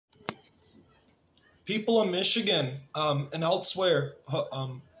People in Michigan and elsewhere,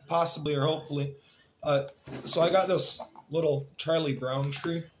 possibly or hopefully. So I got this little Charlie Brown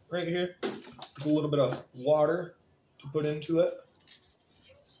tree right here with a little bit of water to put into it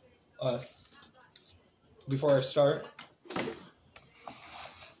before I start.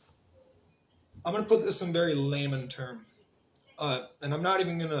 I'm going to put this in very layman term. And I'm not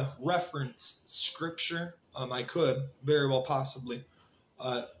even going to reference scripture. I could, very well possibly.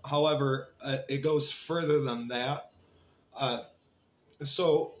 However, it goes further than that.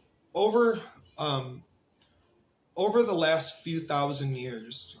 So over the last few thousand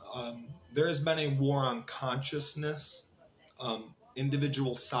years, there has been a war on consciousness,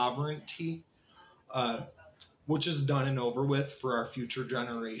 individual sovereignty, which is done and over with for our future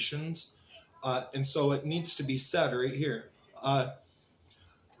generations. And so it needs to be said right here.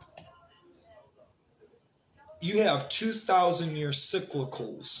 You have 2,000-year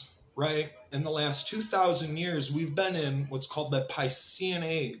cyclicals, right? In the last 2,000 years, we've been in what's called the Piscean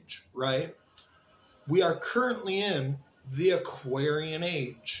Age, right? We are currently in the Aquarian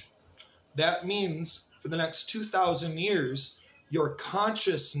Age. That means for the next 2,000 years, your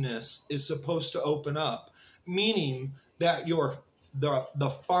consciousness is supposed to open up, meaning that the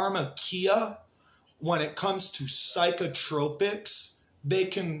pharmakia, when it comes to psychotropics, they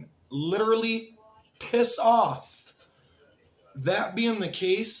can literally piss off. That being the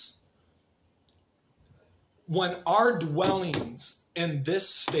case, when our dwellings in this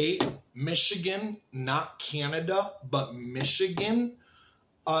state, Michigan, not Canada, but Michigan,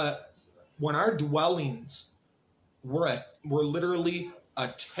 when our dwellings were literally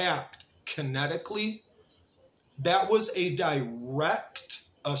attacked kinetically, that was a direct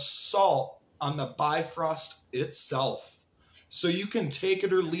assault on the Bifrost itself. So you can take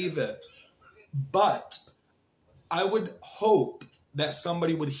it or leave it. But I would hope that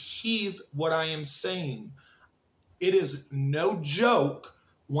somebody would heed what I am saying. It is no joke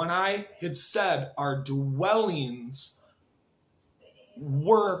when I had said our dwellings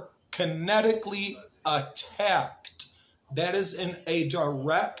were kinetically attacked. That is in a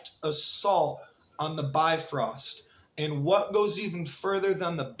direct assault on the Bifrost. And what goes even further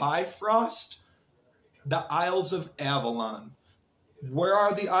than the Bifrost? The Isles of Avalon. Where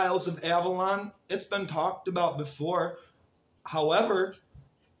are the Isles of Avalon? It's been talked about before. However,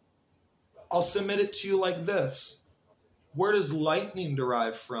 I'll submit it to you like this. Where does lightning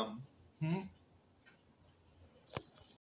derive from?